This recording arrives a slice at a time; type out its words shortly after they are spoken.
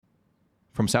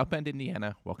From South Bend,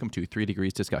 Indiana, welcome to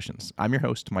 3Degrees Discussions. I'm your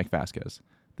host, Mike Vasquez.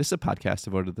 This is a podcast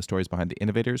devoted to the stories behind the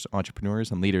innovators,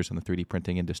 entrepreneurs, and leaders in the 3D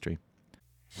printing industry.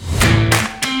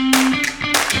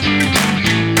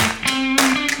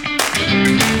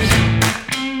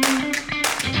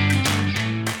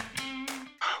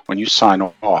 When you sign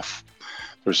off,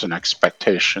 there's an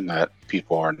expectation that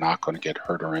people are not going to get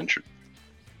hurt or injured.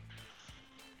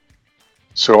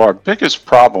 So our biggest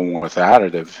problem with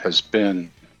additive has been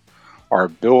our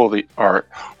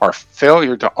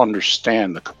failure to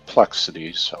understand the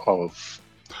complexities of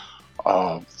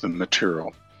the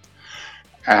material.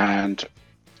 And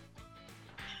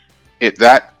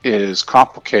that is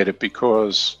complicated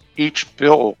because each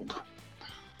build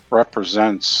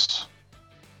represents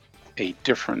a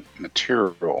different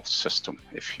material system,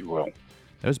 if you will.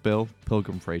 There's Bill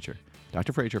Pilgrim Frazier.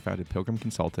 Dr. Frazier founded Pilgrim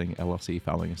Consulting, LLC,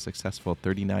 following a successful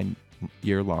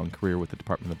 39-year-long career with the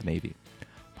Department of the Navy.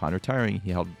 Upon retiring,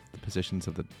 he held the positions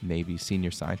of the Navy's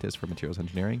Senior Scientist for Materials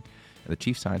Engineering and the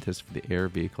Chief Scientist for the Air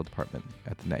Vehicle Department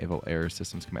at the Naval Air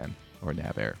Systems Command, or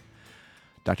NAVAIR.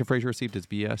 Dr. Frazier received his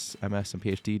BS, MS, and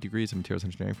PhD degrees in Materials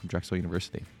Engineering from Drexel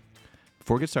University.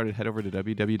 Before we get started, head over to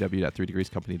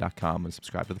www.3degreescompany.com and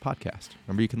subscribe to the podcast.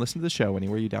 Remember, you can listen to the show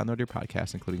anywhere you download your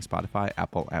podcast, including Spotify,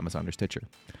 Apple, Amazon, or Stitcher.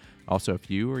 Also, if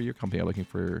you or your company are looking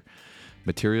for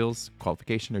materials,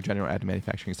 qualification, or general additive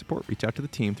manufacturing support, reach out to the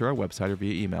team through our website or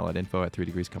via email at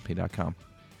info@3degreescompany.com.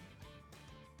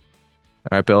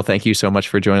 All right, Bill, thank you so much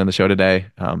for joining the show today.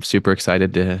 I'm super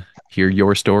excited to hear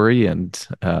your story and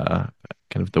kind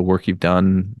of the work you've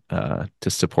done to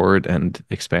support and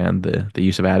expand the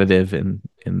use of additive in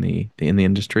the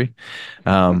industry.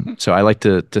 So I like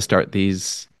to start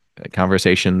these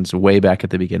conversations way back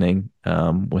at the beginning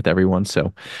with everyone.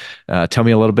 So tell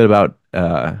me a little bit about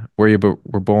where you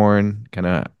were born, kind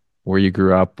of where you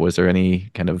grew up. Was there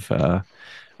any kind of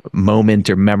moment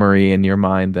or memory in your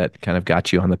mind that kind of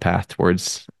got you on the path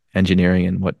towards engineering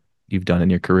and what you've done in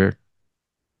your career?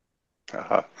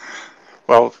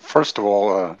 Well, first of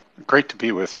all, great to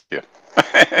be with you.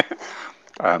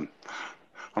 I'm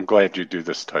glad you do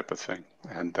this type of thing.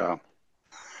 And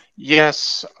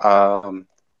yes, well,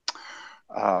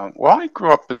 I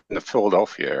grew up in the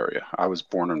Philadelphia area. I was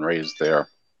born and raised there.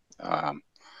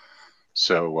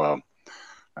 So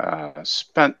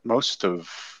spent most of,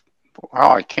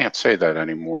 well, I can't say that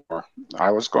anymore.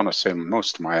 I was going to say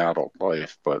most of my adult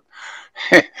life, but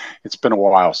it's been a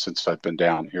while since I've been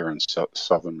down here in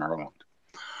Southern Maryland.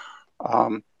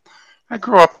 I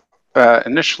grew up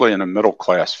initially in a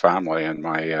middle-class family, and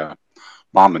my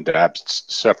mom and dad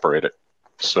separated.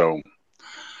 So,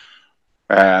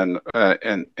 and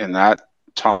in that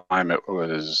time, it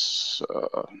was,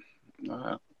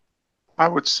 I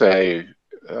would say,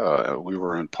 we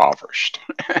were impoverished.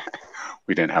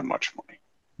 We didn't have much money.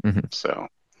 Mm-hmm. So,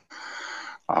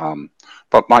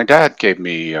 but my dad gave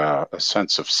me a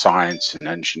sense of science and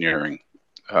engineering.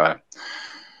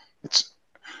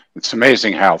 It's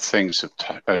amazing how things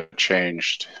have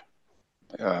changed.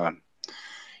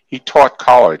 He taught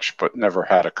college, but never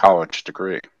had a college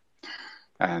degree.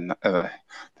 And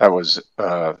that was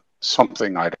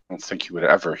something I don't think you would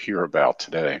ever hear about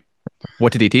today.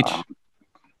 What did he teach?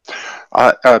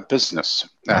 Business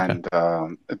and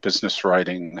business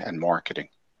writing and marketing.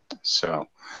 So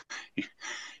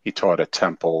he taught at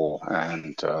Temple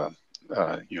and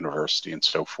university and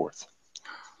so forth.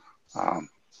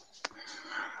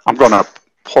 I'm going to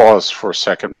pause for a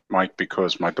second, Mike,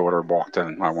 because my daughter walked in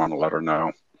and I want to let her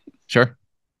know. Sure.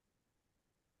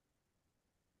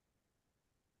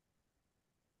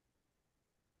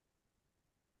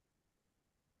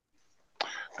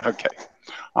 Okay,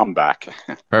 I'm back.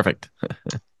 Perfect.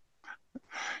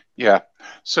 Yeah.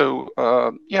 So,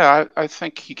 I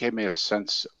think he gave me a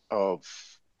sense of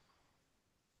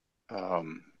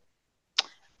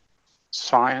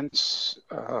science,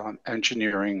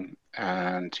 engineering,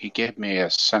 and he gave me a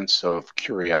sense of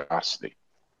curiosity.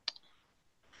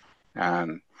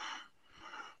 And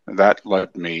that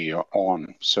led me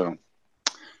on. So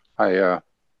I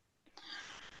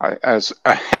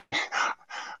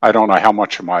don't know how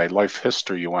much of my life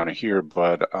history you want to hear,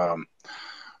 but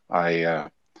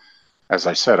as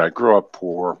I said, I grew up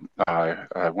poor.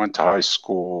 I went to high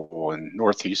school in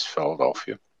Northeast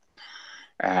Philadelphia,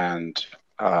 and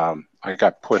I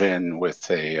got put in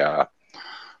with a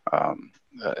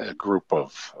group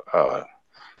of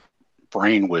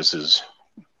brain whizzes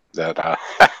that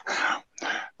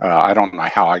I don't know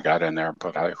how I got in there,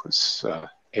 but I was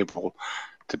able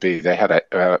to be. They had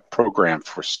a program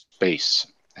for space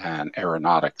and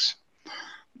aeronautics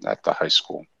at the high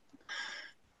school.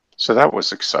 So that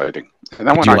was exciting. And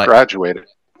then when I graduated,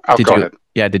 Oh, Did go you, ahead.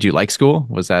 yeah, did you like school?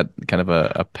 Was that kind of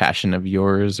a passion of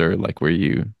yours, or like were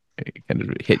you kind of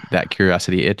hit that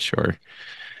curiosity itch, or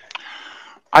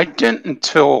I didn't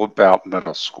until about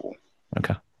middle school,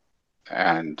 okay.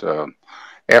 and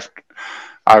after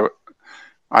I,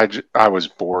 I was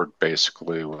bored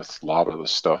basically with a lot of the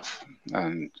stuff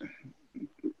and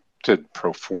did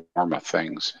pro forma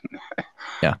things.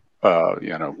 Yeah.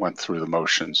 Went through the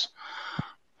motions.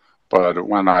 But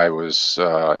when I was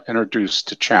introduced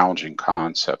to challenging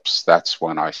concepts, that's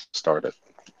when I started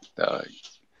uh,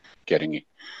 getting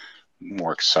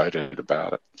more excited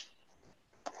about it.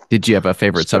 Did you have a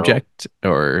favorite So subject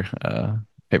or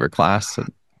favorite class?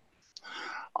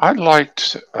 I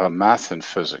liked math and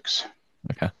physics.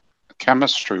 Okay.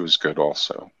 Chemistry was good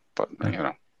also, but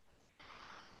Yeah.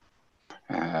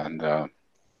 and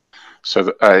so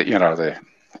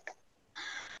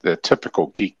the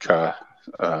typical geek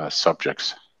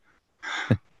subjects.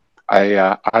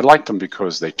 I liked them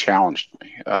because they challenged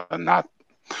me. Not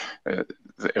uh,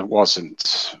 it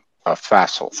wasn't a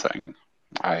facile thing.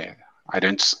 I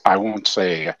I won't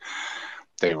say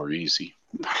they were easy,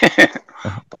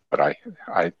 but I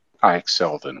I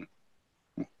excelled in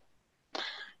them.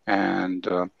 And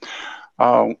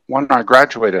when I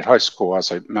graduated high school,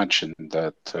 as I mentioned,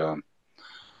 that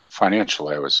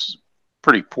financially I was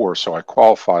pretty poor, so I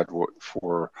qualified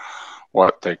for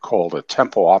what they called a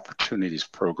Temple Opportunities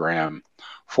Program,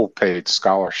 full paid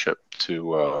scholarship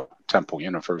to Temple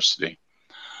University.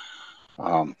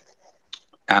 Um,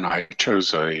 and I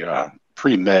chose a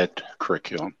pre med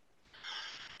curriculum.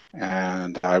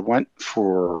 And I went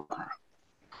for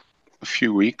a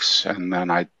few weeks, and then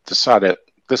I decided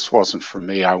this wasn't for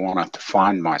me. I wanted to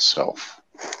find myself.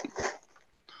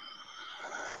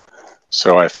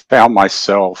 So I found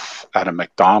myself at a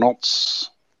McDonald's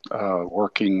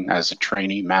working as a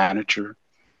trainee manager.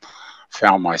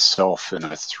 Found myself in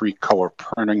a three-color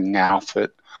printing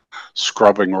outfit,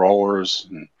 scrubbing rollers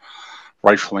and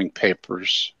rifling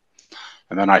papers.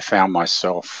 And then I found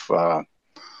myself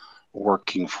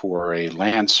working for a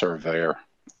land surveyor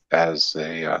as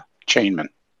a chainman,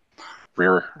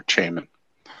 rear chainman.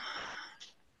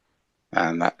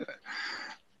 And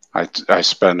I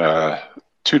spent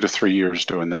 2 to 3 years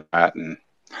doing that. And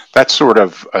that sort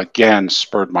of, again,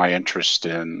 spurred my interest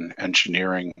in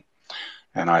engineering.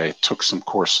 And I took some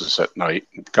courses at night.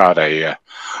 I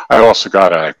also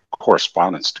got a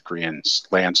correspondence degree in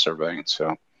land surveying.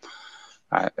 So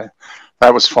I,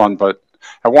 that was fun. But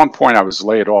at one point, I was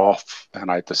laid off,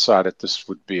 and I decided this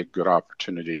would be a good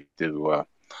opportunity to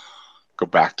go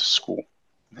back to school.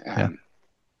 Yeah. And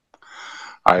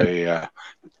I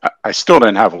I still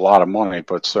didn't have a lot of money,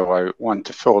 but so I went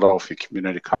to Philadelphia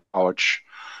Community College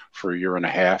for a year and a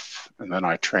half, and then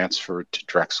I transferred to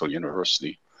Drexel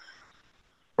University,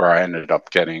 where I ended up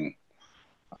getting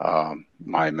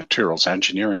my materials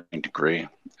engineering degree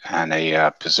and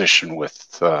a position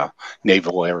with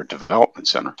Naval Air Development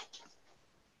Center.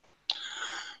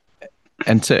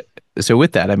 And so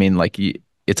with that, I mean, like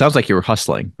it sounds like you were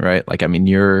hustling, right? Like, I mean,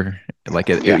 you're like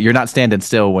Yeah. you're not standing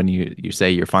still when you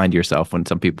say you find yourself. When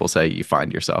some people say you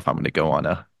find yourself, I'm going to go on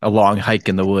a long hike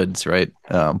in the woods, right?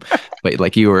 But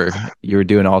like you were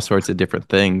doing all sorts of different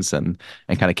things and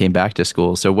kind of came back to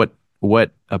school. So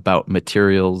what about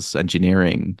materials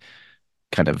engineering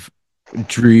kind of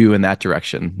drew you in that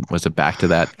direction? Was it back to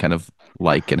that kind of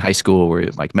like in high school where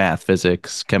like math,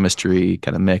 physics, chemistry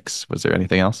kind of mix? Was there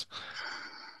anything else?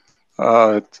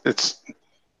 It's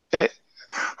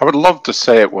I would love to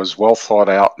say it was well thought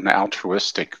out and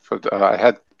altruistic, but I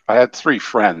had three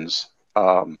friends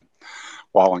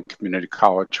while in community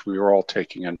college. We were all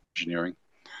taking engineering,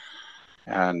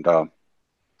 and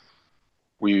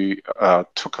we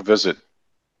took a visit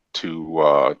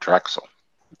to Drexel,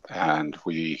 and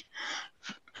we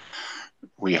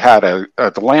had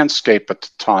the landscape at the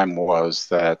time was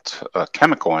that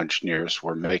chemical engineers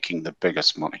were making the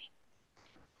biggest money.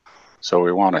 So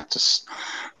we wanted to,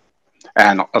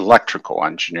 and electrical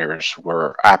engineers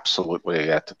were absolutely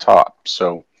at the top.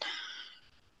 So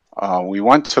we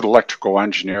went to the electrical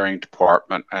engineering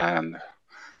department, and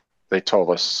they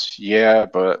told us, yeah,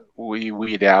 but we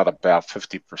weed out about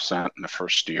 50% in the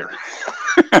first year.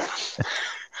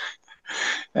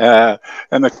 And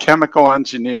the chemical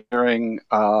engineering,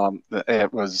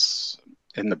 it was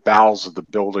in the bowels of the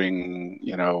building,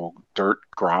 dirt,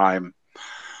 grime.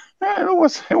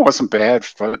 It wasn't bad,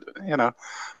 but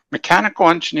mechanical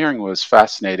engineering was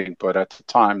fascinating, but at the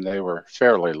time they were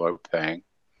fairly low paying.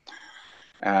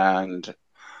 And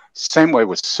same way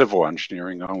with civil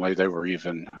engineering, only they were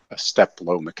even a step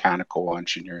below mechanical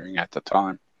engineering at the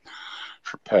time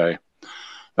for pay.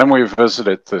 Then we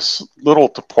visited this little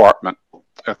department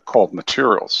called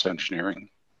materials engineering,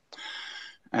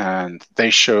 and they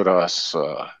showed us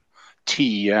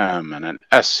TEM and an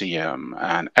SEM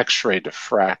and X-ray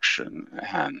diffraction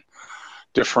and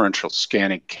differential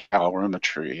scanning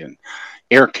calorimetry and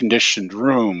air-conditioned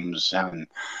rooms and,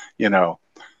 you know,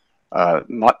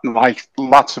 like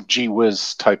lots of gee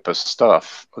whiz type of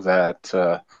stuff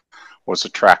that was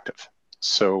attractive.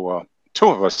 So two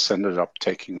of us ended up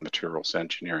taking materials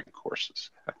engineering courses.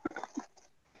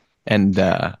 And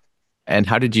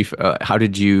how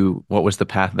did you what was the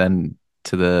path then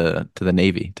to the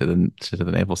Navy, to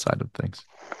the naval side of things?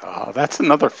 That's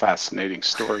another fascinating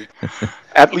story,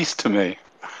 at least to me.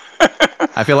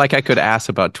 I feel like I could ask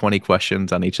about 20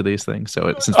 questions on each of these things.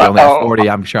 So since we only have 40,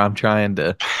 I'm sure I'm trying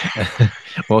to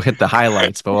we'll hit the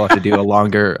highlights, but we'll have to do a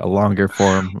longer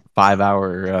form 5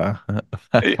 hour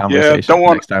Yeah, conversation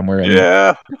next time we're in.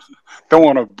 Yeah, don't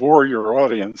want to bore your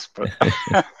audience, but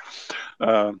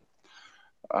uh,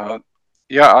 uh,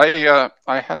 yeah,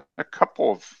 I had a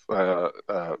couple of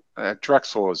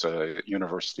Drexel is a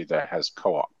university that has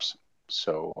co-ops,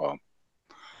 so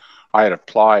I had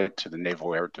applied to the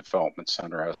Naval Air Development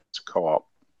Center as a co-op,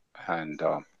 and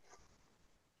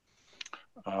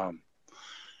um,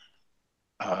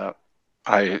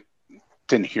 I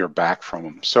didn't hear back from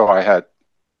them. So I had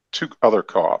two other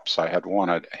co-ops. I had one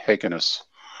at Haganus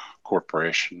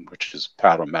Corporation, which is a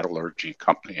powder metallurgy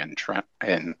company in Trent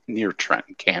and near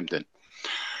Trenton, Camden.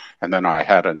 And then I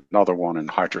had another one in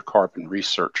hydrocarbon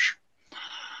research,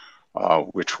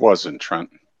 which was in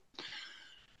Trenton.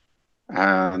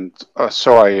 And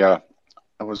so I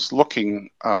was looking.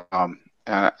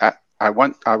 I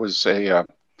went. I was a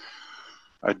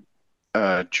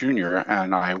junior,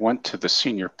 and I went to the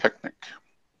senior picnic,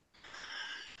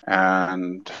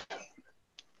 and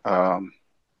a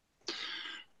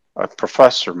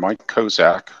professor, Mike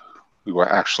Kozak, who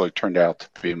actually turned out to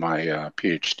be my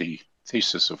PhD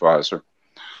thesis advisor,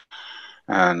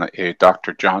 and a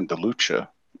Dr. John DeLucia,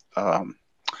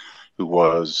 who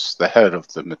was the head of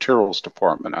the materials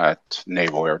department at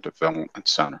Naval Air Development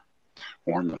Center,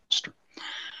 Warminster.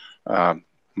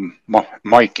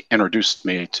 Mike introduced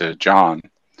me to John,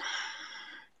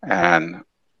 and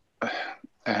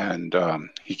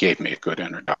he gave me a good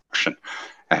introduction.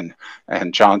 And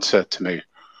John said to me,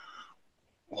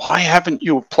 "Why haven't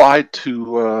you applied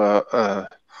to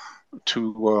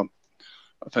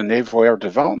the Naval Air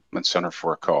Development Center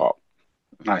for a co-op?"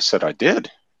 And I said, "I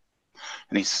did."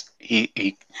 And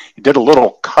he did a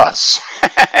little cuss,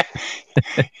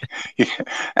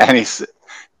 and he said,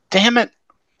 "Damn it,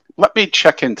 let me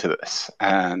check into this."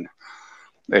 And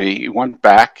they went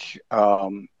back,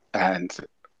 and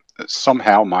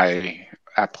somehow my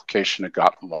application had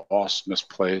got lost,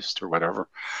 misplaced, or whatever,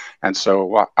 and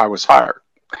so I was hired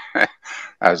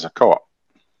as a co-op,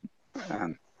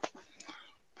 and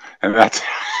that's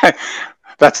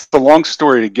that's the long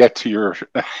story to get to your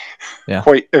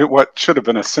quite what should have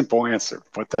been a simple answer,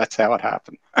 but that's how it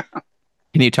happened.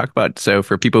 Can you talk about, so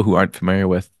for people who aren't familiar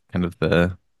with kind of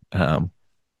the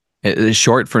is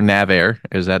short for NavAir,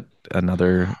 is that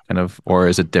another kind of, or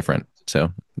is it different?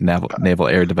 So Naval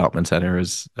Air Development Center,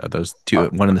 are those two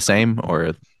one and the same,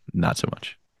 or not so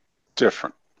much?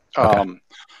 Different. Okay.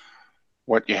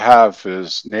 What you have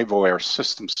is Naval Air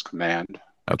Systems Command,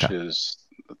 which is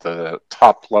the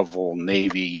top level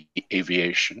Navy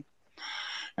aviation.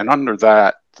 And under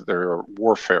that, there are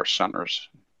warfare centers,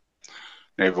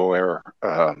 Naval Air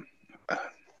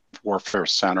Warfare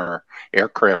Center,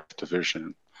 Aircraft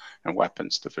Division, and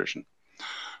Weapons Division.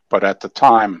 But at the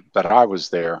time that I was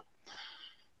there,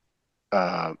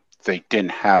 they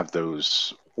didn't have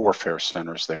those warfare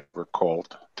centers. They were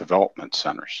called development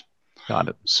centers. Got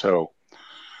it. So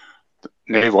the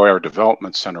Naval Air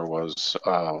Development Center was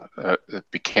it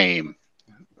became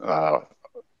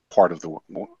part of the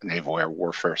Naval Air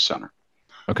Warfare Center.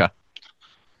 Okay.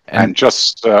 And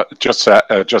just a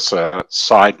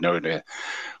side note,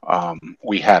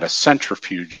 we had a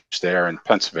centrifuge there in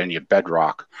Pennsylvania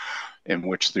Bedrock, in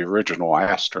which the original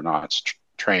astronauts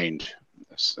trained.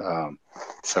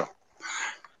 So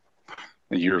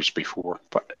years before,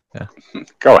 but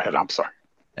go ahead. I'm sorry.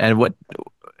 And what's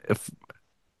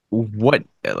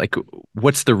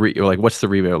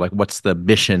the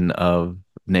mission of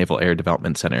Naval Air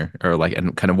Development Center, or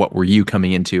and kind of what were you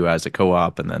coming into as a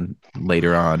co-op, and then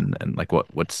later on, and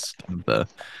what's the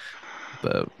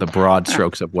broad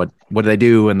strokes of what do they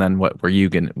do, and then what were you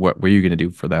gonna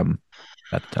do for them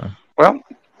at the time? Well,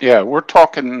 yeah, we're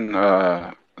talking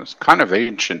it's kind of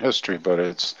ancient history, but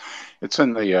it's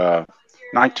in the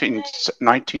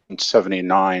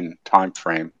 1979 time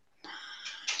frame.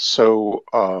 So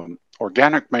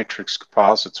organic matrix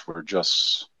composites were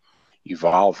just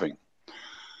evolving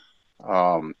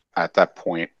at that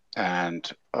point. And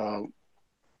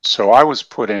so I was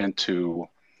put into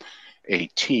a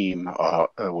team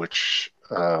which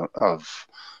of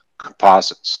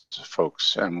composites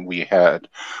folks, and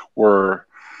were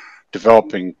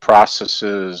developing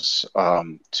processes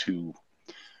to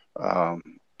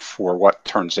for what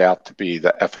turns out to be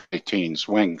the F-18's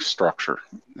wing structure.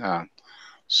 Uh,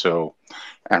 so,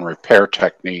 and repair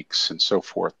techniques and so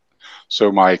forth.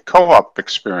 So my co-op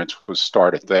experience was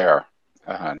started there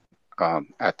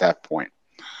at that point.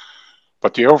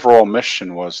 But the overall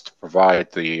mission was to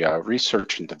provide the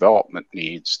research and development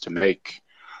needs to make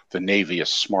the Navy a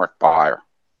smart buyer.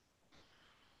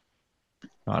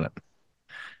 Got it.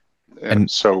 And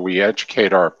And so we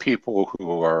educate our people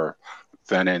who are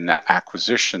then in the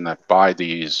acquisition that buy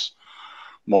these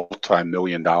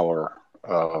multi-million dollar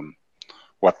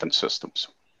weapon systems.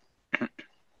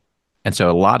 and so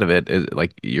a lot of it is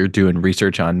like you're doing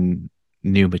research on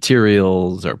new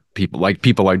materials, or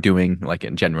people are doing like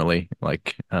in generally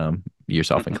like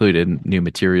yourself Mhm. included, new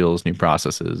materials, new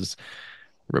processes,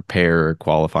 repair,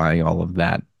 qualifying, all of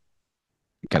that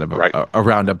kind of Right.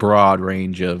 around a broad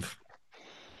range of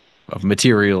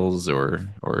materials or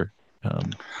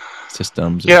um,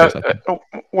 systems or Yeah. things like that.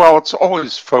 Well, it's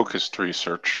always focused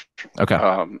research Okay.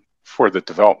 for the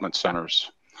development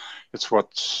centers. It's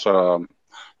what's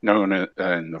known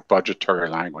in the budgetary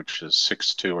language as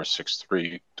 6.2 or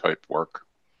 6.3 type work.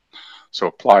 So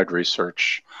applied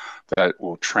research that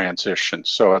will transition.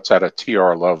 So it's at a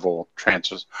TR level,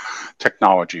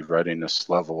 technology readiness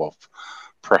level of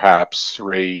perhaps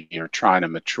 3. You're trying to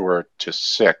mature to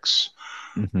 6,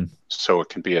 Hmm. so it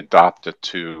can be adopted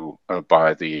to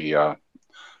by the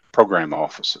program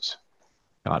offices.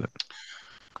 Got it.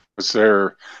 Because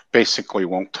they're basically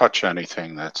won't touch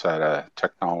anything that's at a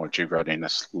technology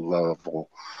readiness level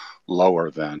lower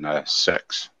than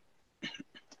 6.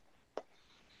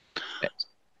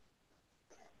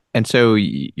 And so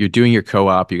you're doing your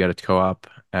co-op. You got a co-op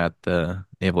at the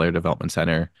Naval Air Development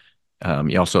Center.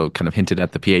 You also kind of hinted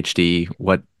at the PhD.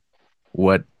 What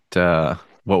uh,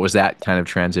 what was that kind of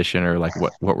transition, or like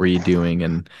what were you doing,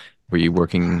 and were you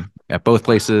working at both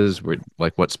places? Were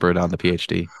like what spurred on the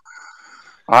PhD?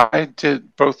 I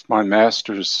did both my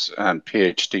master's and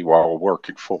PhD while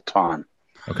working full time.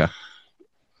 Okay.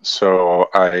 So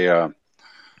I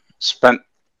spent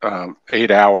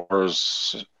 8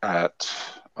 hours at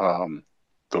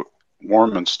the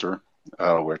Warminster,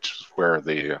 which is where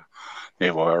the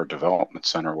Naval Air Development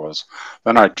Center was.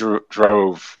 Then I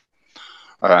drove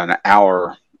an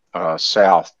hour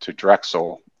south to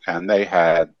Drexel, and they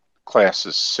had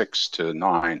classes 6 to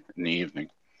 9 in the evening.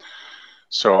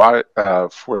 So I,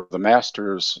 for the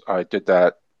masters, I did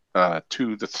that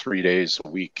 2 to 3 days a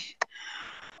week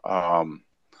um,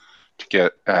 to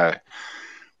get,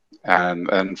 and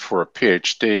then for a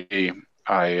PhD,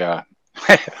 I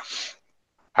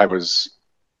I was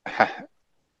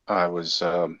I was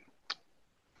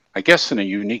I guess in a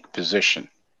unique position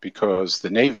because the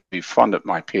Navy funded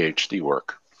my PhD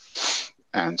work,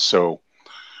 and so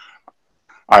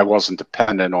I wasn't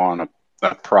dependent on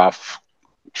a prof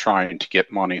trying to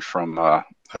get money from an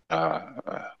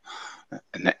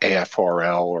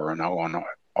AFRL or an ONR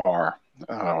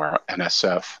or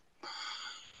NSF.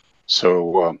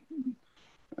 So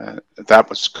that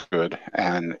was good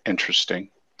and interesting.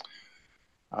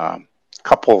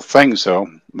 Couple of things though,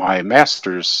 my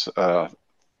master's, I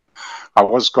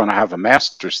was going to have a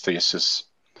master's thesis,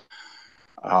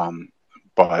 um,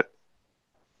 but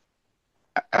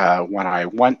when I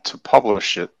went to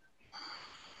publish it,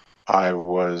 I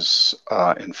was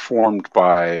informed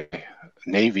by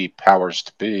Navy powers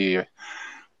to be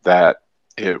that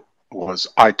it was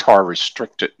ITAR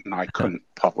restricted and I couldn't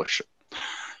publish it.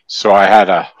 So I had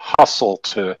to hustle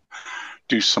to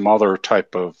do some other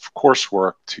type of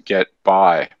coursework to get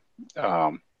by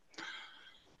um,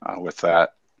 with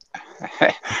that.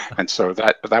 And so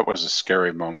that was a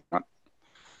scary moment,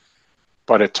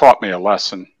 but it taught me a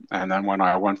lesson. And then when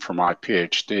I went for my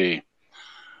PhD,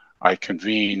 I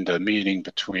convened a meeting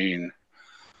between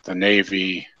the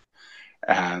Navy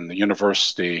and the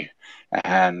university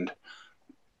and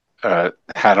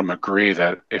had them agree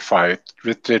that if I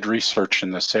did research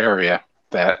in this area,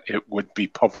 that it would be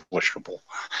publishable.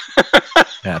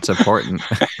 That's important.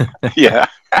 Yeah,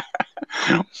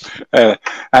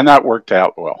 and that worked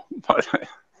out well.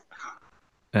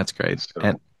 That's great.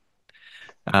 So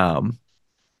Um,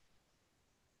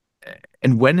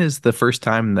 and when is the first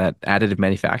time that additive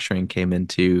manufacturing came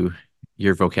into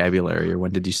your vocabulary, or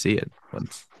when did you see it?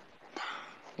 Once.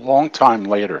 long time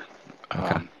later,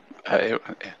 Okay. um, it,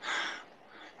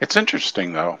 it's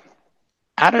interesting though.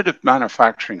 additive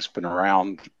manufacturing's been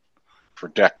around for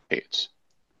decades,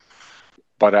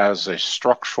 but as a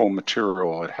structural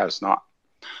material, it has not.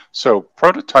 So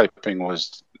prototyping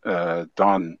was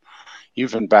done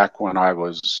even back when I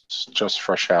was just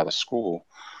fresh out of school.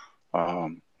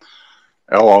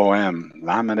 LOM,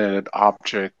 laminated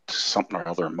object, something or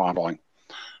other modeling.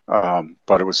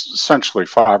 But it was essentially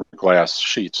fiberglass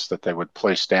sheets that they would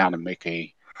place down and make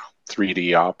a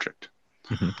 3D object.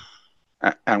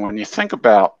 And when you think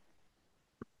about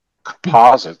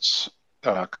composites,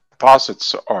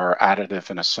 composites are additive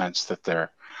in a sense that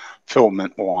they're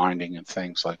filament winding and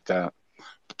things like that.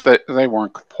 But they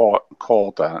weren't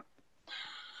called that.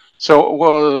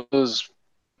 So it was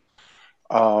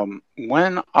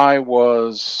when I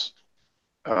was,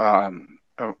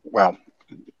 well,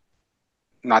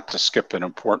 not to skip an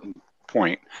important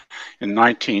point, in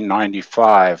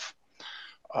 1995,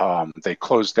 they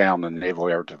closed down the Naval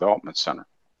Air Development Center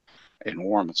in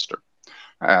Warminster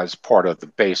as part of the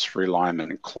Base Realignment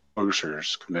and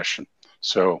Closures Commission.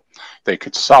 So they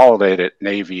consolidated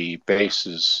Navy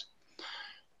bases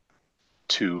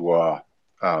to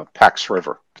Pax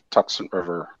River, Patuxent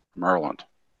River, Maryland.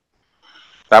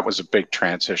 That was a big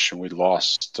transition. We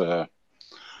lost, I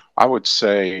would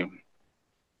say,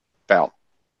 about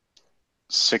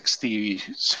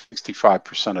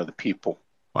 65% of the people.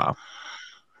 Wow.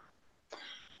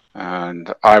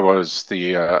 And I was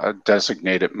the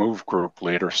designated move group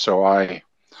leader, so I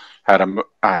had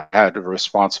a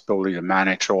responsibility to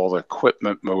manage all the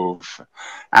equipment move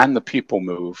and the people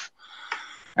move.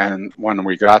 And when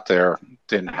we got there,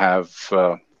 didn't have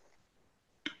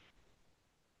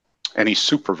any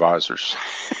supervisors.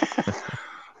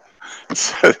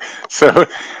 so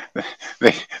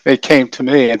they came to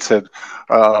me and said,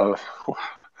 what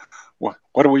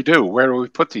do we do? Where do we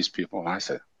put these people? And I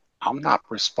said, I'm not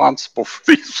responsible for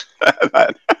these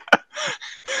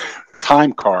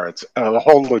time cards, the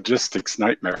whole logistics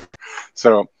nightmare.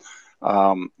 So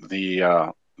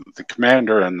the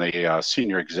commander and the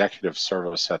senior executive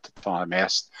service at the time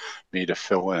asked me to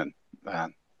fill in,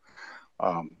 and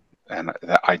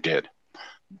I did.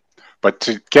 But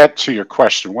to get to your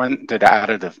question, when did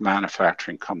additive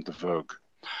manufacturing come to vogue?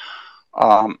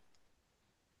 I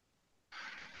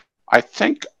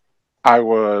think I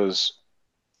was,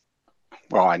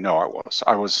 well, I know I was.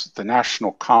 I was the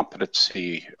national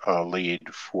competency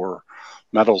lead for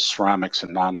metals, ceramics,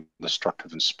 and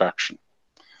non-destructive inspection.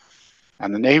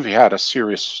 And the Navy had a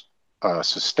serious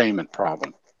sustainment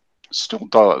problem. It still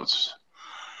does.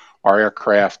 Our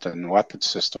aircraft and weapon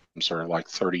systems are like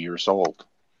 30 years old,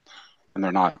 and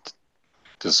they're not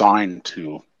designed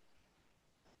to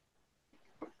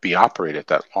be operated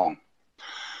that long.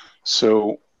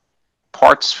 So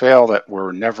parts fail that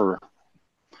were never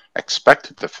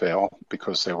expected to fail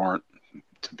because they weren't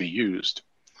to be used.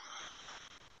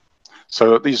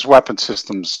 So these weapon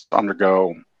systems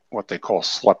undergo what they call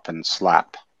SLEP and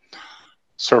SLAP,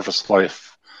 Service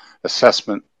Life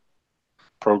Assessment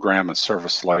Program and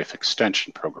Service Life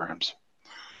Extension Programs.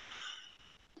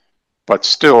 But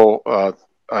still,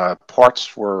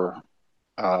 parts were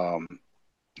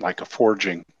like a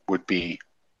forging would be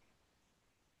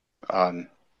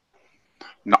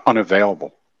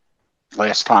unavailable.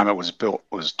 Last time it was built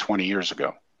was 20 years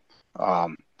ago.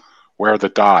 Where are the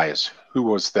dies? Who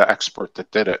was the expert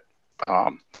that did it?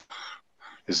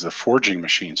 Is the forging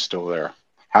machine still there?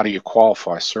 How do you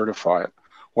qualify, certify it?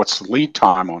 What's the lead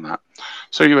time on that?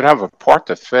 So you would have a part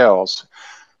that fails,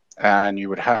 and you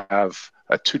would have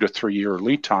a 2 to 3 year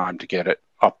lead time to get it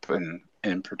up in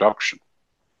production.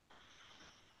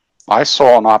 I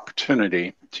saw an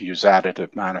opportunity to use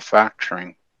additive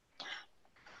manufacturing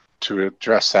to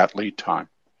address that lead time,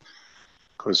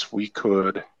 because we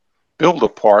could build a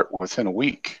part within a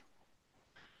week,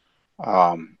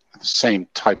 the same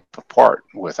type of part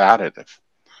with additive.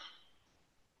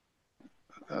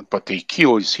 But the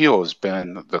Achilles heel has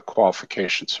been the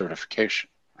qualification certification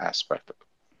aspect of it.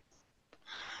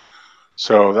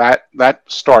 So that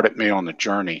started me on the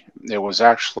journey. It was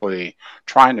actually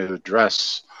trying to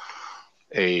address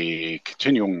a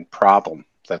continuing problem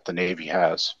that the Navy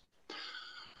has.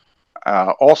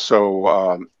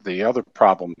 Also, the other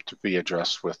problem to be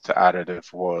addressed with the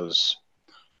additive was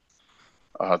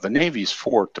the Navy's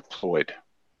forward deployed.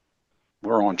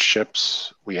 We're on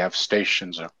ships. We have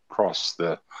stations across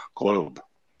the globe.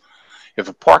 If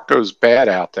a part goes bad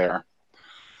out there,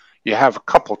 you have a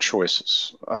couple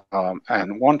choices.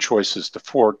 And one choice is to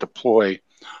forward deploy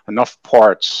enough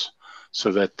parts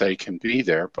so that they can be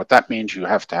there. But that means you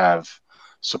have to have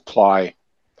supply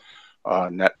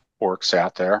networks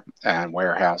out there and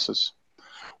warehouses.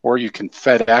 Or you can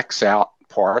FedEx out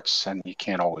parts, and you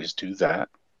can't always do that.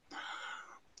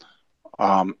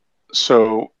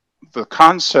 So the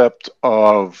concept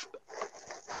of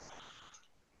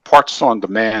parts on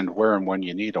demand, where and when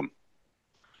you need them,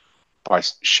 by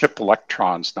ship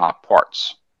electrons, not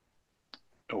parts,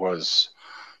 was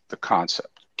the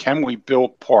concept. Can we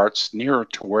build parts nearer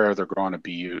to where they're going to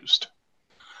be used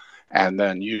and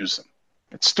then use them?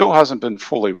 It still hasn't been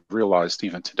fully realized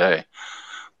even today,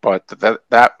 but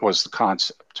that was the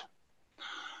concept.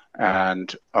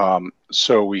 And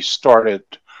so we started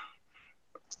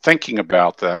thinking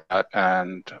about that,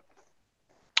 and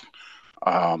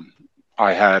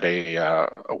I had a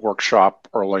workshop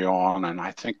early on, and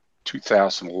I think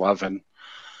 2011,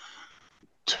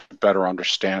 to better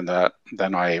understand that.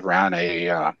 Then I ran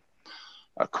a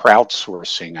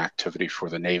crowdsourcing activity for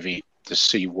the Navy to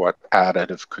see what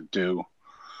additive could do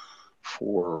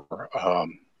for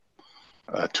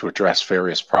to address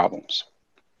various problems.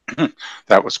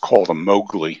 That was called a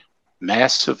Mowgli,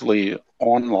 massively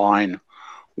online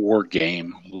war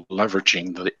game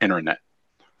leveraging the internet.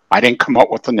 I didn't come up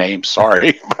with the name,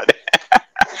 sorry,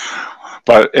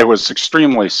 but it was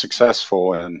extremely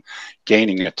successful in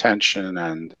gaining attention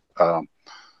and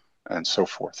so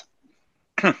forth.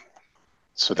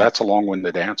 So that's a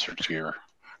long-winded answer to your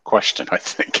question, I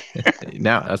think.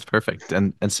 No, that's perfect.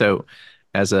 And so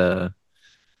as a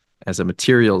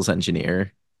materials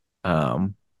engineer,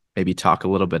 maybe talk a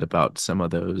little bit about some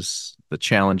of the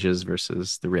challenges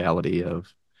versus the reality of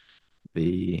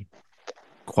the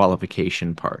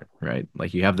qualification part, right?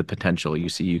 Like you have the potential, you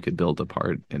see you could build a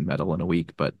part in metal in a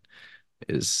week, but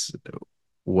is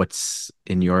what's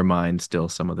in your mind still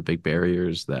some of the big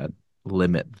barriers that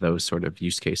limit those sort of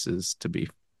use cases to be,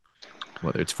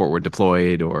 whether it's forward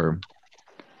deployed or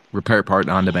repair part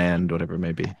on demand, whatever it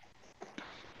may be?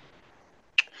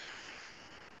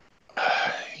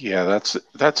 Yeah,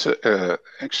 that's a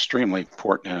extremely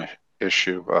important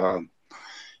issue.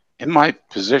 In my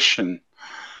position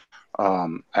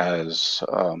as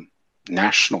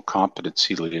national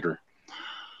competency leader,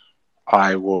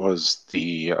 I was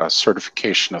the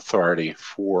certification authority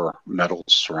for metals,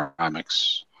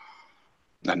 ceramics,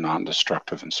 and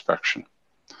non-destructive inspection.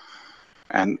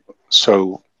 And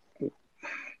so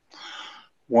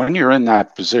when you're in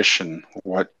that position,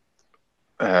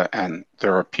 and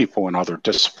there are people in other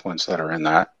disciplines that are in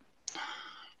that,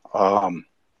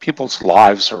 people's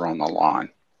lives are on the line.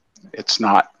 It's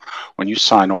not, when you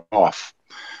sign off,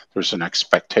 there's an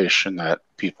expectation that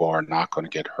people are not going to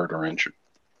get hurt or injured.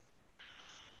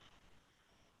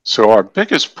 So our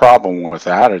biggest problem with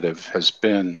additive has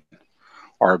been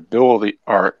our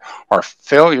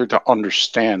failure to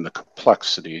understand the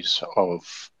complexities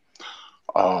of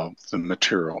the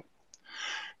material.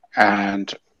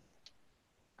 And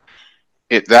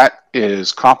that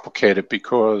is complicated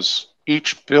because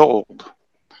each build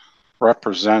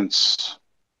represents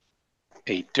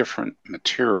a different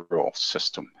material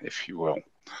system, if you will.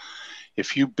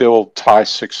 If you build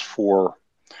Ti-6-4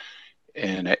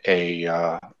 in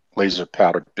a laser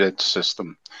powdered bed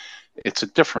system, it's a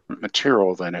different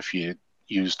material than if you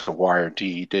used a wire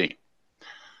DED.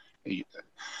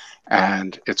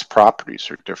 And its properties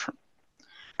are different.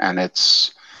 And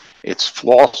its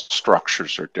flaw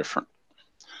structures are different.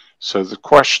 So the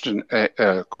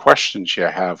questions you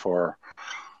have are,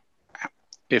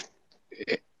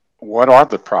 what are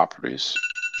the properties?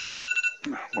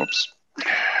 Whoops.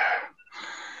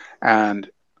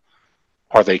 And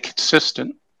are they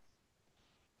consistent?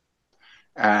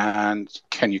 And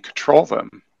can you control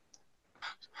them?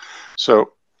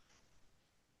 So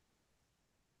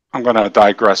I'm going to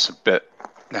digress a bit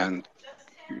and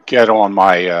get on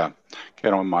my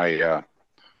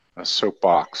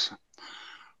soapbox.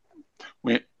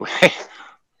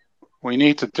 We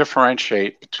need to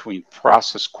differentiate between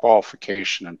process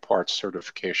qualification and parts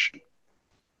certification.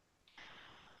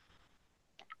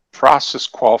 Process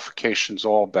qualification is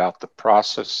all about the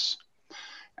process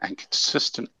and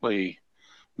consistently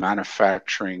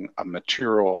manufacturing a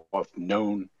material of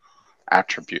known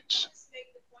attributes.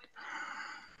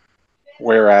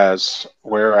 Whereas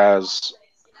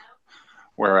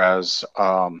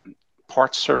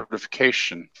parts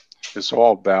certification is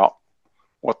all about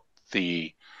what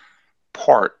the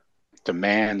part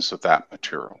demands of that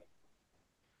material.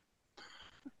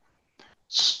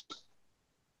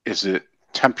 Is it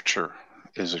temperature?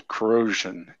 Is it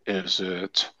corrosion? Is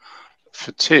it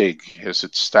fatigue? Is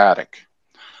it static?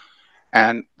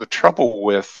 And the trouble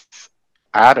with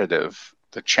additive,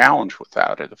 the challenge with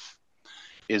additive,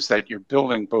 is that you're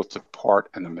building both the part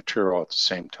and the material at the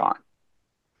same time.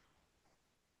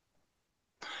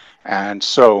 And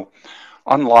so,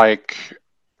 unlike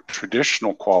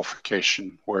traditional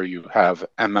qualification where you have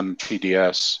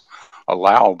MMPDS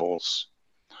allowables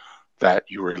that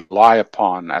you rely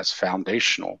upon as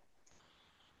foundational,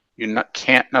 you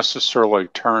can't necessarily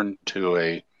turn to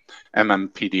a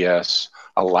MMPDS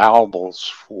allowables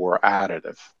for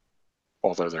additive,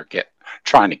 although they're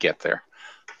trying to get there.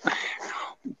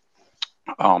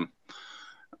 I've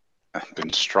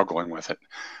been struggling with it.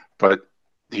 But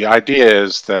the idea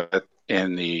is that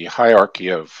in the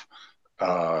hierarchy of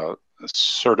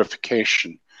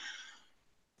certification,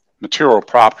 material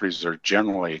properties are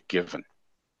generally a given,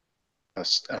 a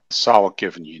solid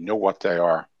given. You know what they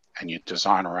are, and you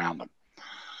design around them.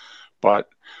 But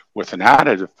with an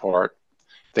additive part,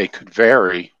 they could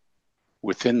vary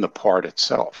within the part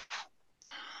itself.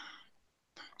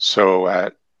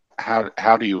 So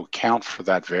how do you account for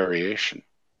that variation?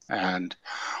 And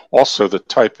also the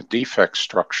type of defect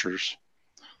structures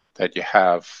that you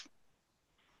have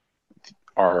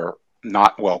are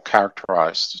not well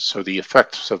characterized, so the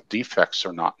effects of defects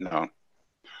are not known.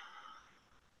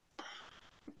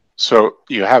 So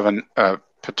you have a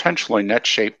potentially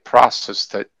net-shaped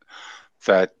process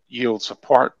that yields a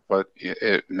part, but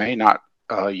it may not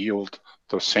yield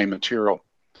the same material.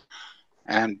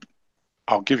 And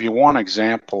I'll give you one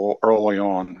example early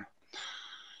on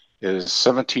is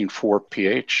 17.4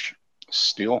 pH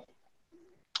steel,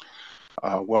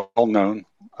 well-known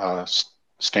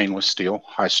stainless steel,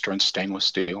 high-strength stainless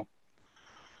steel.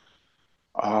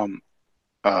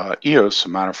 EOS, a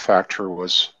manufacturer,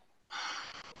 was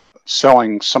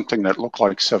selling something that looked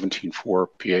like 17.4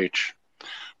 pH,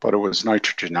 but it was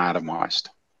nitrogen atomized.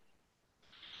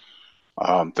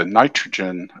 The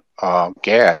nitrogen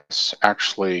gas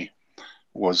actually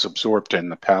was absorbed in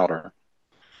the powder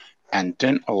and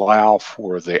didn't allow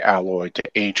for the alloy to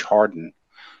age harden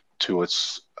to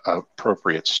its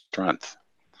appropriate strength.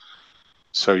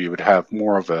 So you would have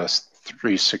more of a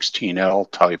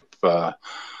 316L type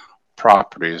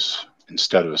properties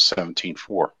instead of a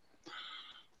 17.4.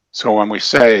 So when we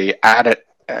say added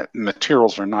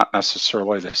materials are not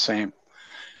necessarily the same,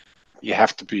 you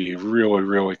have to be really,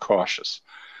 really cautious.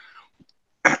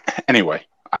 Anyway,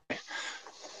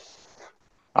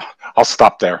 I'll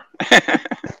stop there.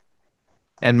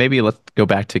 And maybe let's go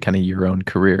back to kind of your own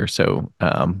career. So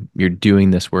you're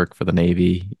doing this work for the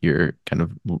Navy. You're kind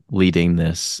of leading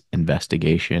this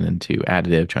investigation into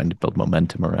additive, trying to build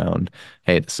momentum around,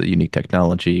 hey, this is a unique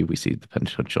technology. We see the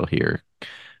potential here.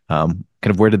 Kind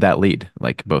of where did that lead?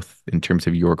 Like both in terms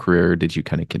of your career, did you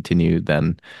kind of continue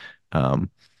then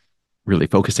really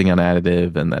focusing on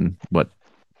additive? And then what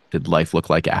did life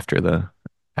look like after the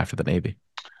Navy?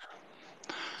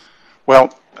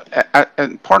 Well,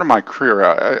 and part of my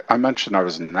career, I mentioned I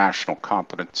was a national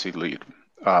competency lead,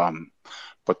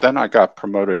 but then I got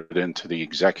promoted into the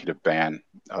executive band.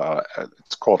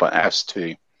 It's called an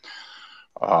ST.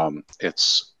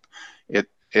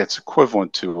 It's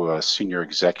equivalent to a senior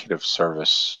executive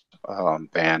service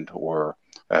band or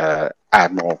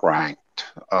admiral ranked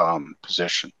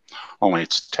position, only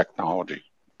it's technology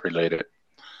related.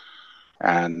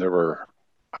 And there were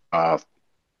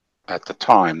at the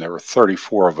time, there were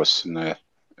 34 of us in the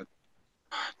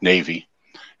Navy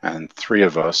and 3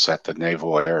 of us at the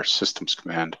Naval Air Systems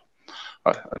Command,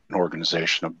 an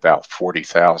organization of about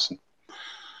 40,000.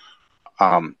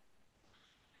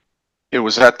 It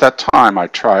was at that time I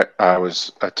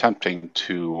was attempting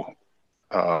to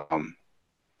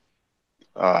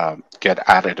get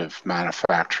additive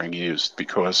manufacturing used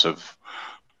because of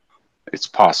its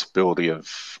possibility of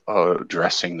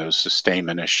addressing those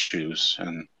sustainment issues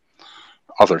and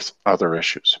other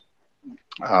issues.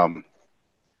 And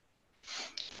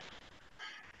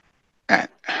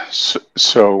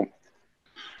so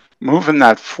moving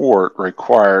that forward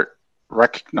required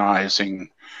recognizing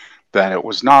that it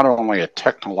was not only a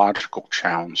technological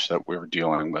challenge that we were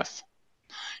dealing with,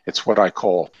 it's what I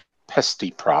call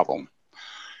pesty problem,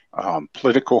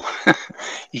 political,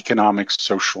 economic,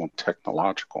 social, and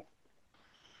technological.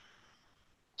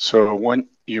 So when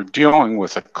you're dealing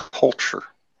with a culture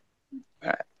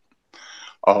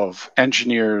of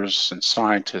engineers and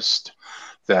scientists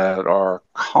that are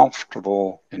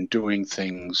comfortable in doing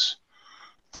things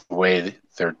the way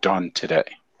they're done today,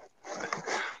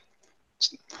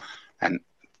 and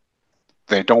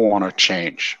they don't want to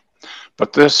change.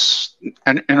 But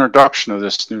an introduction of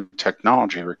this new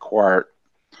technology required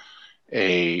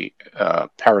a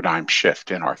paradigm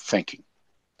shift in our thinking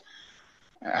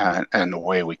and the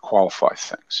way we qualify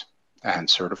things and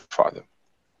certify them.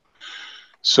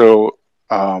 So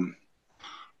it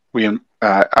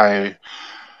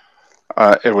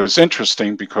was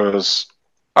interesting because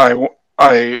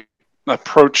I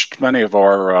approached many of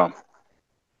our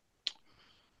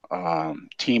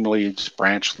team leads,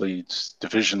 branch leads,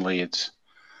 division leads,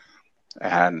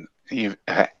 and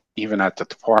even at the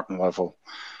department level,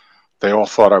 they all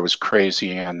thought I was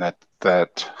crazy and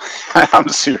that I'm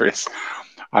serious.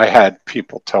 I had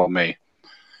people tell me,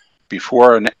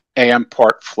 before an AM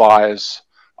part flies,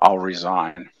 I'll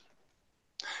resign.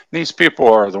 These people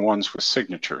are the ones with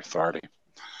signature authority.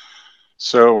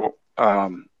 So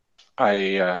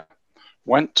I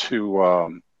went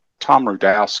to Tom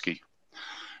Rudowski,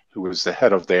 who was the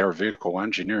head of the Air Vehicle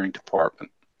Engineering Department.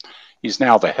 He's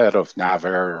now the head of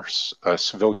NAVAIR,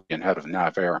 civilian head of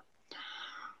NAVAIR.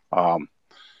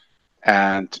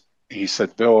 And he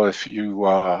said, Bill, if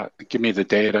you give me the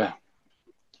data,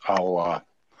 I'll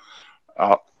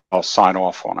sign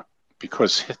off on it.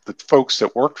 Because the folks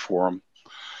that worked for him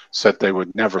said they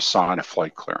would never sign a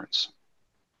flight clearance.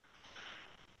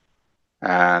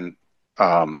 And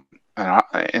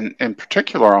in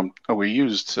particular, we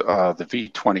used the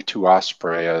V-22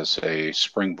 Osprey as a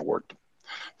springboard.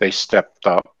 They stepped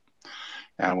up,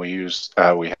 and we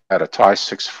had a Tie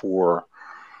 6.4,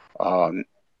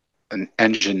 an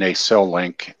engine nacelle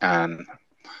link, and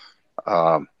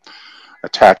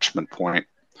attachment point.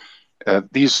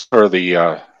 These are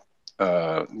the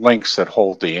links that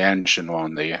hold the engine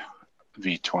on the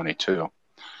V-22.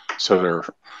 So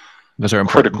those are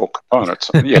critical components.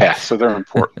 Yeah, so they're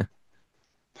important.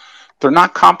 They're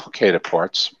not complicated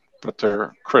parts, but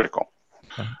they're critical.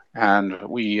 Okay. And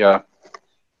we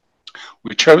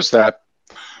chose that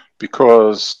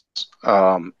because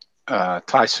Tie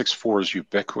 6.4 is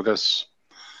ubiquitous.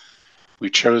 We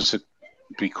chose it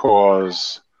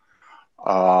because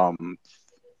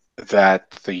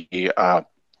that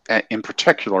in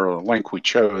particular, the link we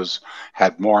chose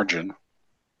had margin,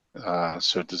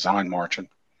 so design margin.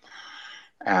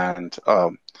 And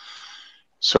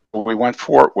so we went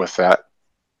for it with that.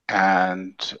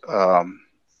 And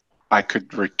I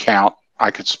could recount,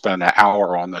 I could spend an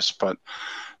hour on this, but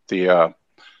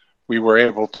we were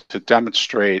able to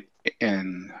demonstrate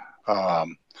in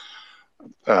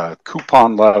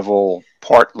coupon level,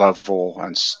 part level,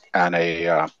 and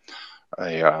a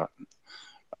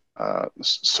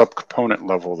subcomponent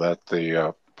level that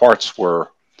the parts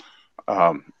were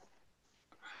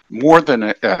more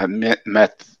than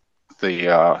met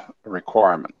the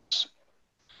requirements.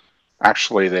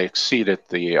 Actually, they exceeded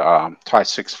the Tie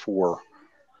 6.4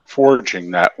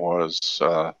 forging that was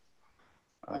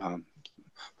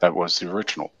the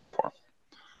original part.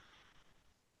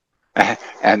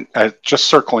 And just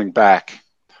circling back,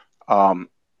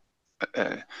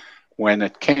 when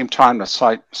it came time to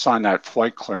sign that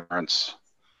flight clearance,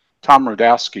 Tom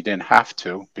Rudowski didn't have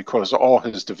to, because all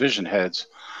his division heads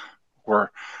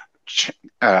were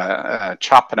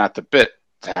chopping at the bit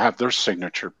to have their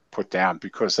signature put down,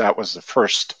 because that was the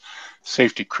first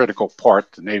safety critical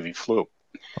part the Navy flew.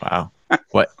 Wow.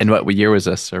 What year was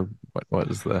this, or what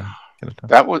was the kind of time?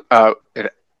 That was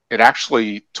it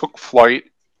actually took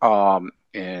flight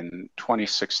in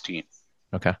 2016.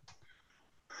 Okay.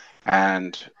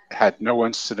 And had no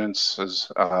incidences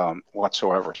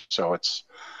whatsoever. So it's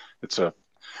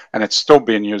still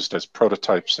being used as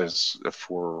prototypes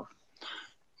for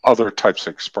other types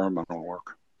of experimental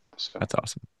work. So. That's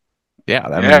awesome. Yeah,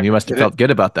 I mean, you must have felt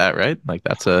good about that, right? Like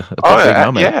that's a big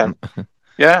moment.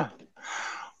 Yeah.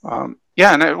 And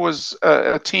it was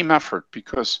a team effort,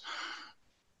 because,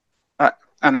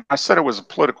 and I said it was a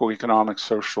political, economic,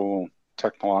 social,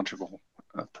 technological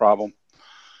problem.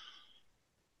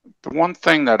 The one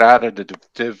thing that added a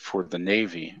div for the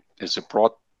Navy is it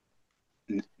brought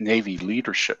Navy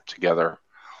leadership together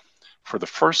for the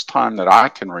first time that I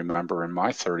can remember in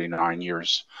my 39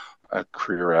 years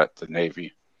career at the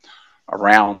Navy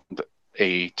around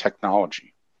a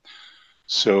technology.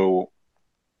 So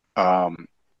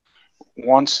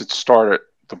once it started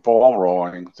the ball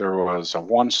rolling, there was a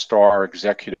one-star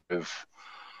executive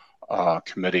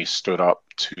committee stood up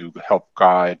to help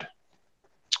guide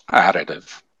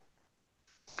additive.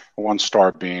 One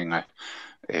star being a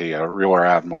rear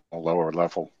admiral, lower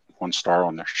level, one star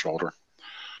on their shoulder.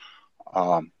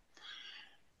 And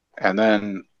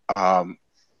then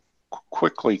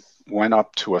quickly went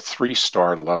up to a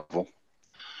 3-star level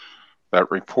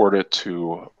that reported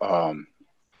to a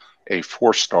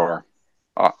 4-star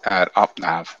at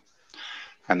UpNav.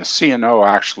 And the CNO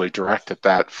actually directed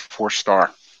that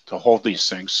 4-star to hold these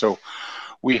things. So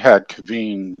we had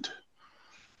convened,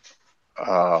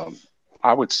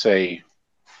 I would say,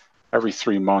 every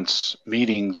 3 months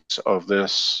meetings of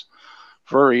this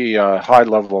very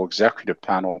high-level executive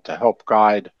panel to help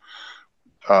guide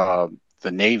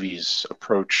the Navy's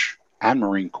approach and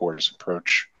Marine Corps'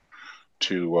 approach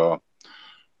to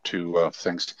to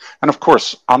things. And of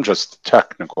course, I'm just a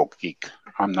technical geek.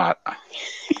 I'm not,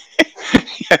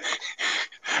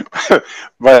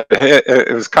 but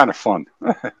it was kind of fun.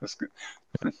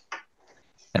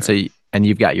 And so, and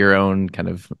you've got your own kind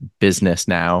of business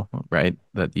now, right?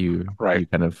 That Right. you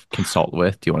kind of consult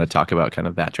with. Do you want to talk about kind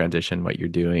of that transition, what you're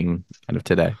doing kind of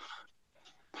today?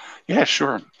 Yeah,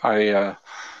 sure. I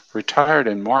retired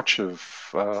in March of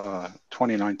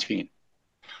 2019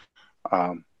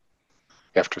 um,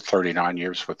 after 39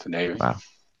 years with the Navy. Wow.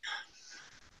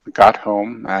 Got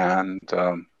home and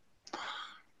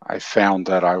I found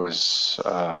that I was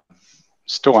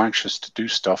still anxious to do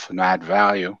stuff and add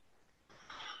value.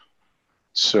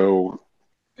 So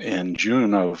in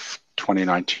June of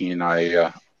 2019,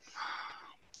 I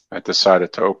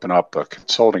decided to open up a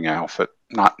consulting outfit,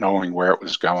 not knowing where it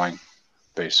was going,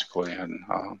 basically. And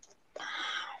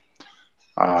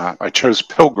I chose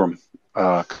Pilgrim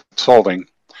Consulting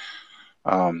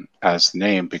as the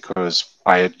name because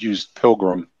I had used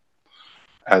Pilgrim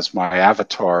as my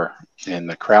avatar in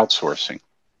the crowdsourcing.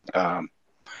 Um,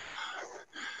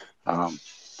 um,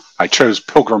 I chose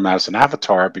Pilgrim as an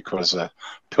avatar because a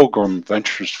pilgrim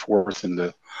ventures forth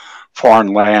into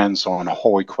foreign lands on a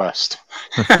holy quest.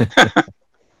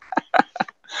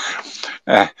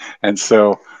 And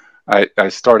so I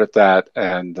started that,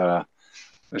 and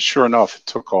sure enough, it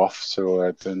took off. So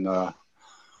I've been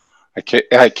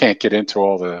I can't get into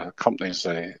all the companies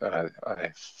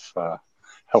I've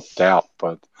helped out,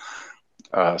 but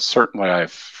certainly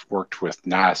I've worked with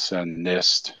NASA and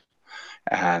NIST,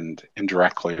 and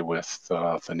indirectly with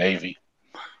the Navy.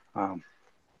 Um,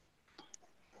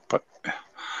 but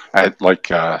I like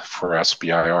for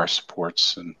SBIR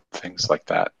supports and things like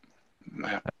that.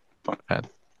 Yeah.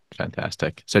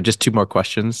 Fantastic. So just two more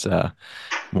questions.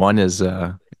 One is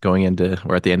going into,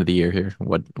 we're at the end of the year here.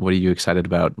 What are you excited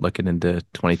about looking into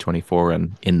 2024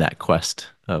 and in that quest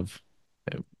of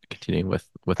continuing with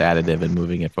additive and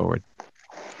moving it forward?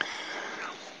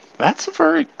 That's a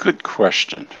very good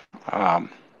question. Um,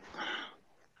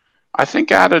 I think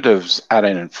additives at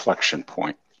an inflection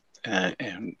point. And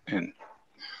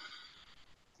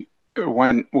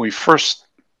when we first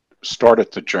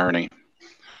started the journey,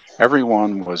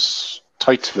 everyone was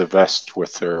tight to the vest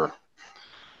with their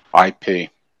IP,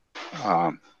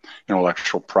 um,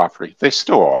 intellectual property. They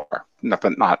still are,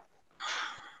 but not.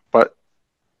 But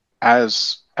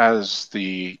as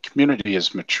the community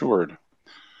has matured,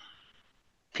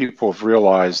 people have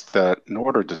realized that in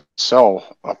order to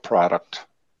sell a product,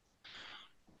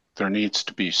 there needs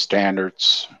to be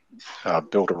standards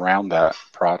built around that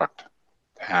product,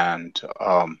 and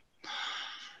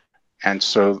and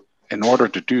so in order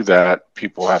to do that,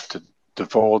 people have to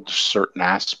divulge certain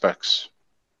aspects,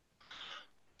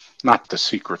 not the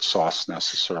secret sauce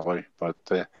necessarily, but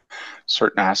the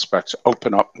certain aspects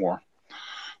open up more.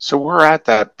 So we're at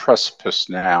that precipice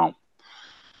now,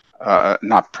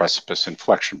 not precipice,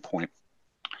 inflection point.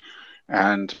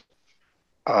 And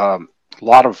a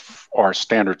lot of our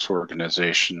standards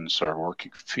organizations are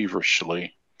working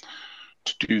feverishly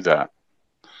to do that.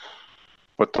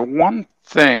 But the one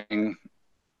thing,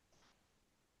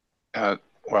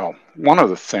 one of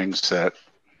the things that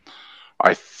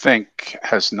I think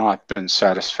has not been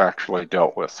satisfactorily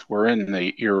dealt with, we're in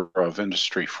the era of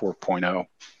Industry 4.0,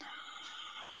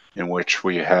 in which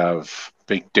we have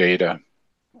big data,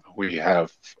 we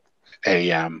have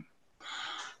AM,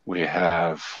 we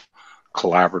have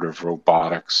collaborative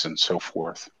robotics, and so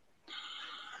forth.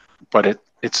 But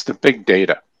it's the big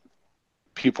data.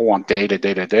 People want data,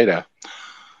 data, data.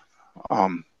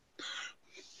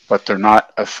 But we're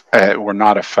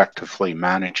not effectively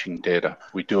managing data.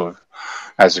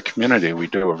 As a community, we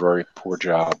do a very poor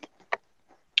job.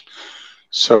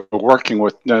 So working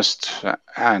with NIST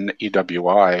and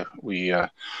EWI, we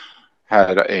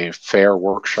had a fair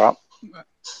workshop,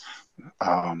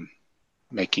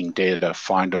 making data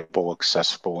findable,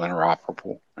 accessible,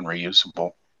 interoperable, and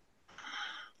reusable.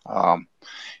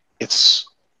 It's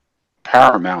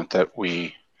paramount that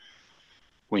we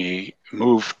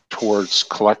move towards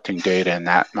collecting data in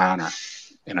that manner,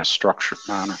 in a structured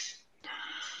manner.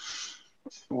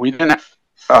 We didn't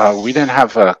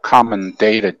have a common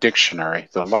data dictionary.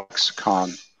 The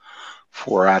lexicon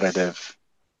for additive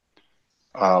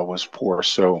was poor.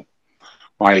 So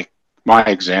my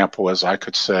example is I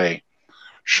could say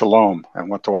shalom, and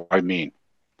what do I mean?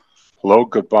 Hello,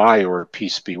 goodbye, or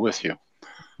peace be with you.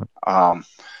 The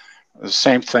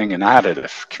same thing in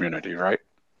additive community, right?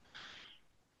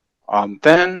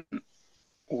 Then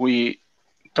we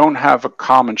don't have a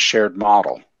common shared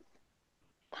model,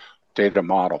 data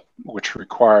model, which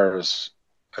requires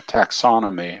a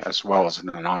taxonomy as well as an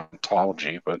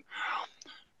ontology. But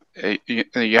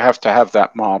you have to have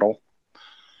that model,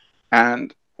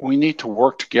 and we need to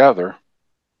work together.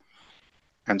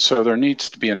 And so there needs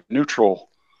to be a neutral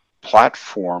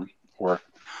platform or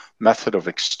method of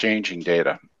exchanging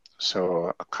data.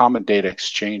 So a common data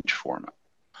exchange format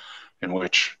in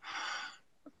which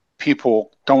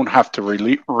people don't have to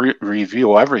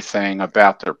reveal everything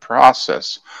about their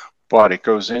process, but it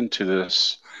goes into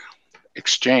this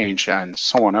exchange and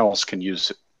someone else can use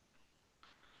it.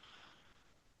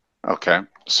 Okay,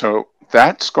 so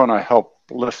that's going to help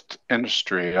lift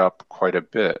industry up quite a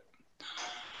bit.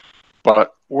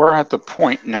 But we're at the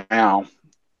point now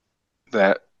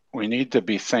that we need to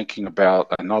be thinking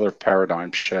about another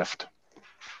paradigm shift.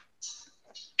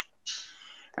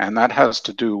 And that has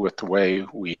to do with the way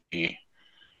we,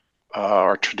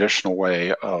 our traditional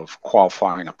way of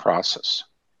qualifying a process.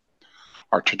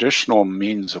 Our traditional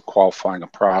means of qualifying a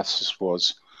process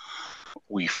was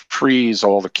we freeze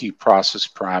all the key process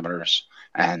parameters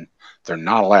and they're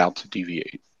not allowed to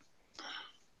deviate.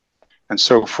 And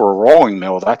so for a rolling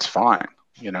mill, that's fine.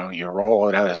 You know, you roll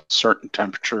it at a certain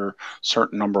temperature,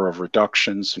 certain number of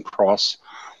reductions and cross,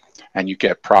 and you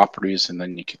get properties, and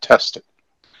then you can test it.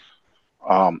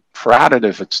 For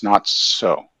additive, it's not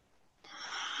so.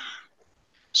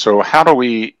 So how do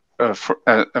we,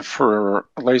 for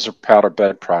laser powder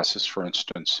bed process, for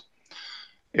instance,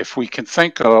 if we can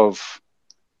think of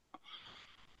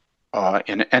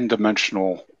in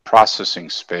n-dimensional processing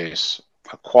space,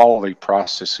 a quality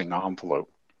processing envelope,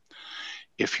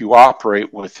 if you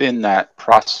operate within that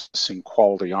processing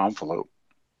quality envelope,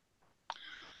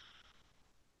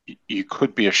 you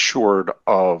could be assured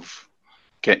of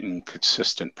getting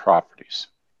consistent properties.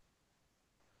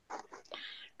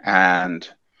 And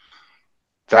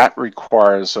that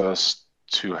requires us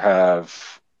to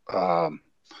have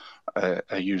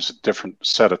use a different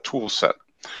set of tool set.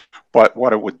 But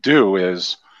what it would do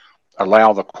is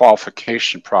allow the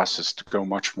qualification process to go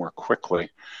much more quickly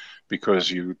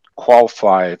because you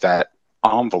qualify that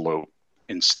envelope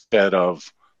instead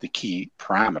of the key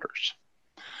parameters.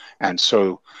 And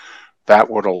so that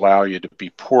would allow you to be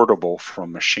portable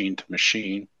from machine to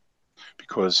machine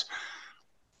because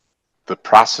the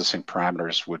processing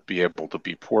parameters would be able to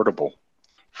be portable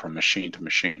from machine to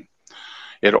machine.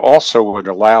 It also would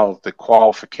allow the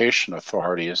qualification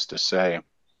authorities to say,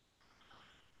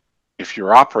 if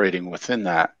you're operating within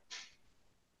that,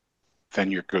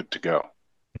 then you're good to go.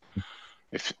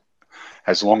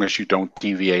 As long as you don't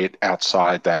deviate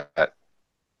outside that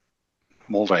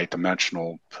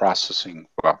multi-dimensional processing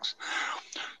box.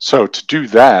 So to do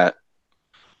that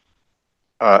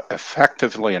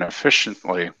effectively and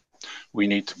efficiently, we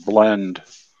need to blend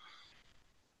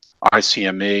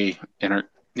ICME,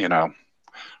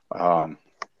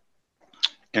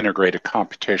 integrated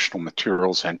computational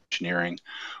materials engineering,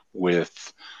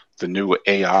 with the new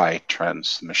AI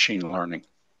trends, machine learning.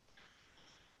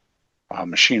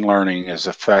 Machine learning is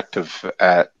effective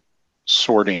at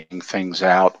sorting things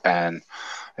out and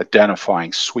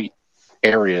identifying sweet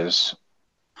areas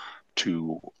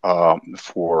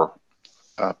for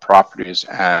properties,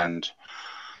 and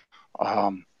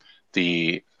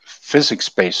the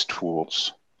physics-based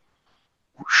tools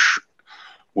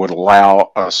would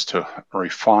allow us to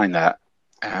refine that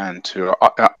and to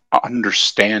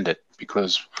understand it,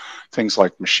 because things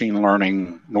like machine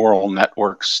learning, neural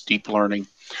networks, deep learning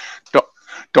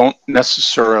don't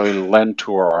necessarily lend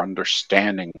to our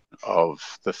understanding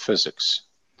of the physics.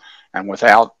 And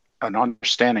without an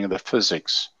understanding of the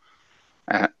physics,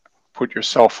 put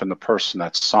yourself in the person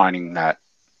that's signing that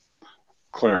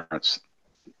clearance.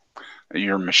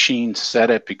 Your machine said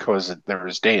it because there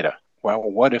is data. Well,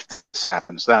 what if this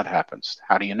happens, that happens?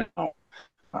 How do you know?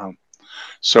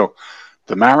 So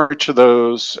the marriage of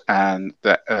those and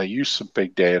the use of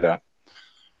big data,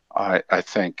 I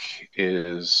think,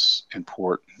 is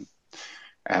important.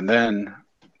 And then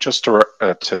just to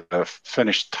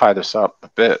tie this up a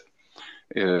bit,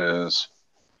 is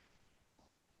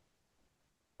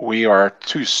we are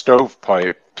too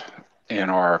stovepiped in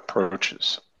our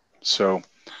approaches. So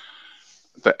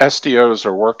the SDOs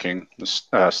are working,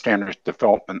 the standard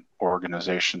development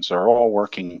organizations are all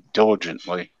working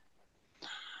diligently,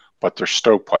 but they're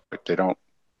stovepiped. They don't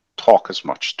talk as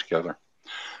much together.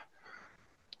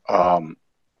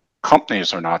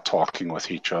 Companies are not talking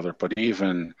with each other, but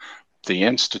even the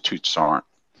institutes aren't.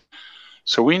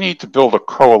 So we need to build a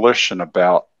coalition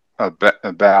about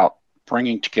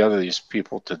bringing together these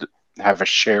people to have a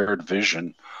shared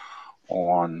vision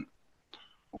on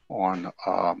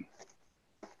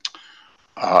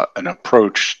an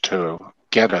approach to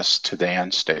get us to the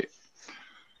end state.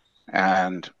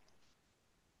 And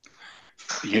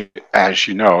as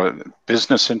you know,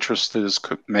 business interests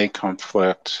may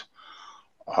conflict,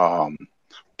 um,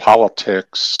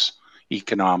 politics,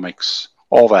 economics,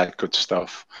 all that good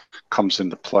stuff comes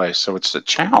into play. So it's a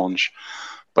challenge,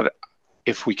 but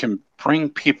if we can bring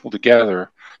people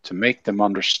together to make them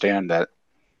understand that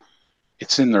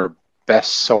it's in their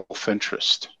best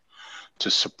self-interest to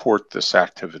support this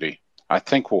activity, I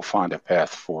think we'll find a path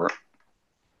for it.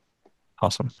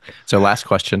 Awesome. So last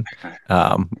question,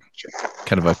 um,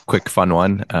 kind of a quick, fun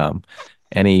one.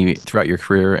 Any throughout your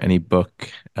career, any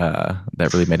book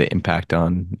that really made an impact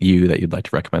on you that you'd like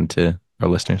to recommend to our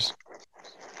listeners?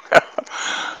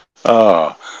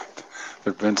 Oh,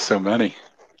 there've been so many.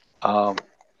 Um,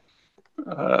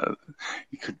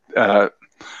 you could,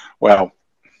 well,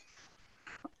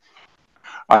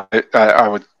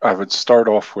 I would start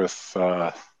off with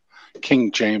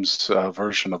King James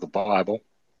version of the Bible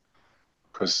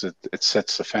because it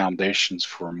sets the foundations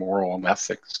for moral and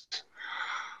ethics.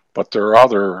 But there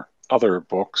are other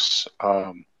books.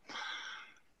 Um,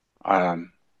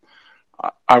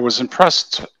 I was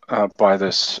impressed by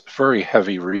this very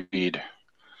heavy read.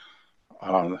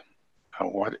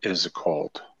 What is it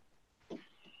called?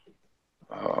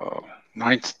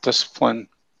 Ninth Discipline.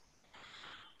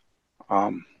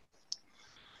 Um,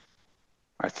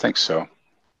 I think so.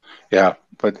 Yeah,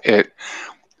 but it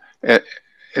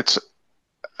it's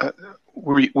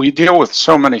we deal with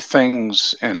so many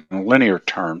things in linear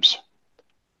terms,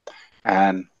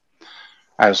 and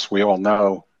as we all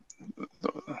know,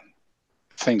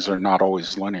 things are not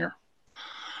always linear.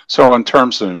 So in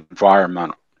terms of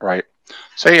environment, right?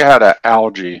 Say you had an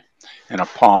algae in a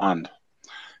pond,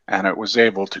 and it was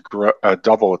able to grow,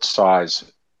 double its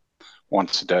size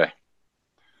once a day,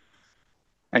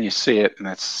 and you see it, and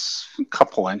it's a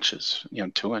couple inches,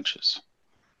 2 inches.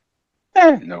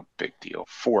 No big deal.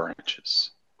 4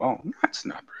 inches. Oh, that's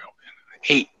not real.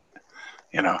 8,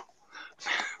 you know,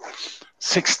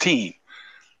 16.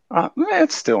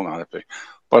 It's still not a big.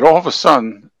 But all of a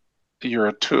sudden,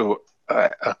 you're to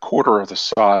a quarter of the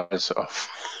size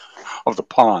of the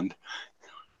pond,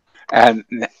 and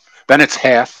then it's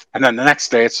half, and then the next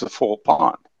day it's a full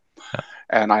pond.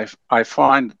 And I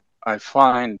find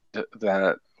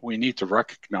that we need to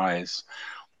recognize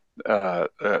uh,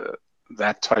 uh,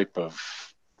 that type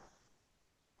of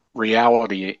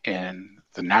reality in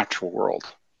the natural world,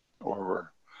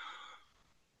 or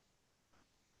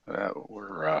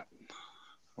we're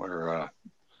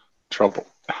trouble.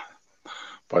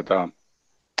 But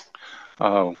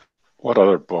what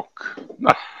other book?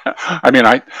 I mean,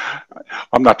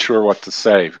 I'm not sure what to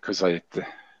say because I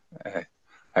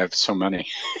have so many.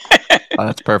 Oh,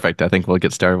 that's perfect. I think we'll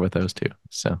get started with those two.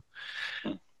 So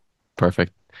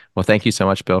perfect. Well, thank you so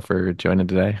much, Bill, for joining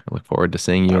today. I look forward to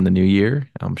seeing you in the new year.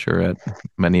 I'm sure at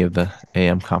many of the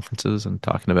AM conferences and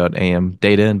talking about AM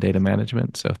data and data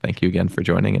management. So thank you again for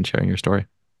joining and sharing your story.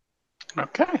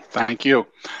 Okay, thank you. It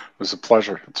was a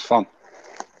pleasure. It's fun.